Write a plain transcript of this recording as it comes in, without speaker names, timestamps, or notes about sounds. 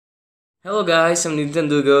Hello guys, I'm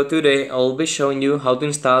Nintendugo. Today I'll be showing you how to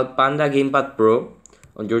install Panda Gamepad Pro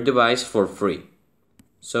on your device for free.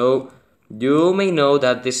 So you may know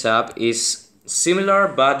that this app is similar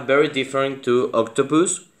but very different to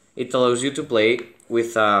Octopus. It allows you to play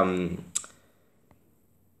with a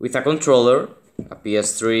controller, a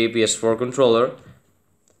PS3, PS4 controller,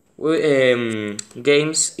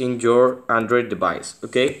 games in your Android device.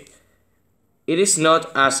 Okay, it is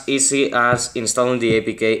not as easy as installing the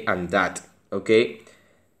APK and that, okay?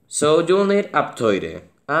 So you'll need Aptoide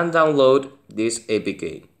and download this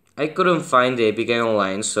APK. I couldn't find the APK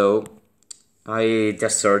online, so I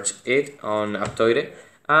just searched it on Aptoide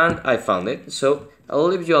and I found it. So I'll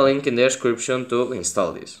leave you a link in the description to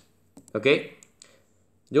install this, okay?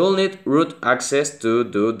 You'll need root access to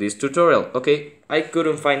do this tutorial, okay? I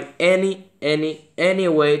couldn't find any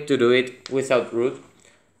way to do it without root.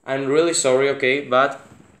 I'm really sorry, okay, but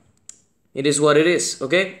it is what it is,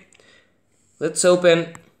 okay? Let's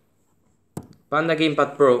open Panda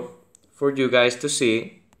Gamepad Pro for you guys to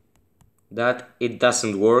see that it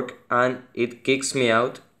doesn't work and it kicks me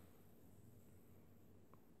out.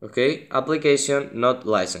 Okay, application not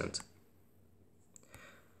licensed.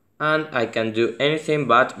 And I can do anything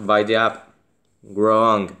but buy the app.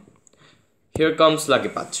 Wrong. Here comes Lucky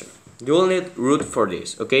Patcher. You will need root for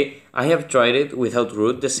this, okay? I have tried it without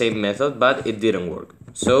root, the same method, but it didn't work.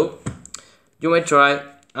 So, you may try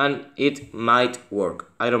and it might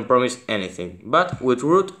work. I don't promise anything, but with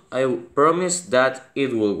root, I promise that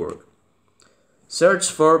it will work. Search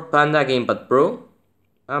for Panda Gamepad Pro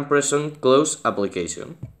and press on Close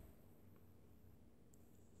Application.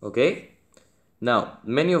 Okay? Now,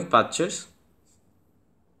 menu of patches,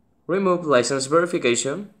 remove license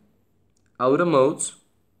verification, auto modes,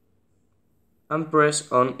 and press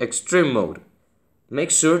on extreme mode. Make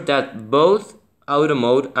sure that both auto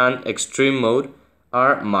mode and extreme mode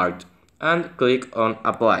are marked and click on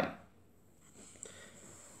apply.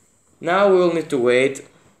 Now we will need to wait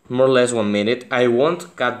more or less 1 minute. I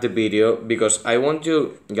won't cut the video because I want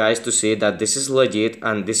you guys to see that this is legit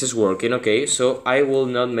and this is working, okay? So I will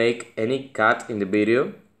not make any cut in the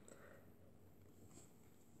video.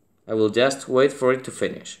 I will just wait for it to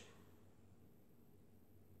finish.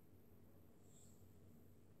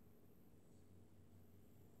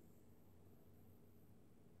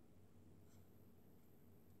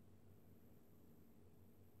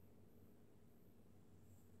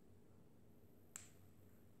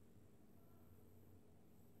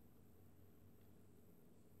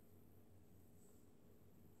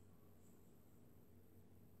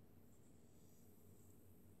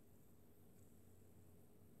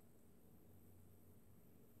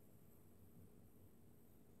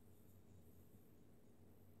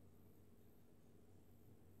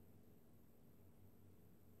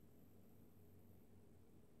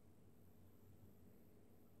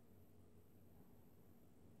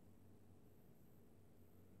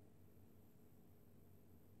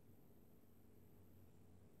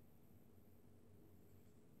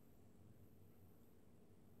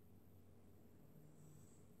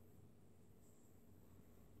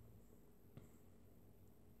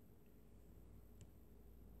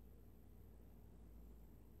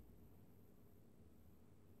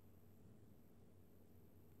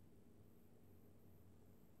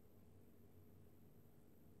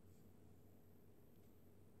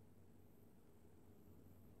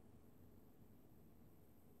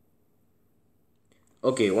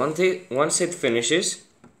 Okay, once it finishes,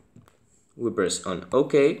 we press on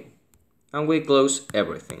OK and we close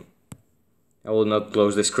everything. I will not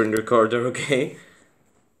close the screen recorder, okay?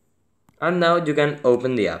 And now you can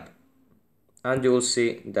open the app and you will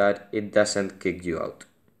see that it doesn't kick you out.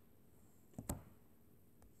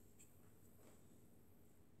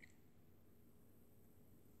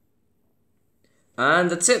 And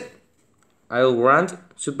that's it. I'll grant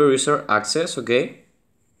superuser access, okay?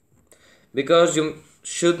 Because you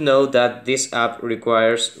should know that this app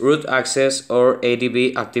requires root access or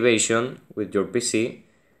ADB activation with your PC,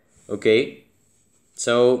 okay?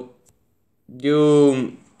 So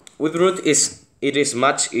with root it is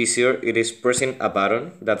much easier. It is pressing a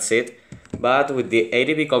button, that's it. But with the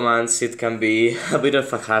ADB commands it can be a bit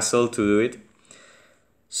of a hassle to do it.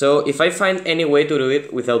 So if I find any way to do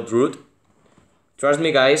it without root, trust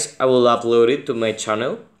me guys, I will upload it to my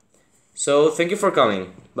channel. So thank you for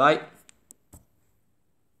coming. Bye.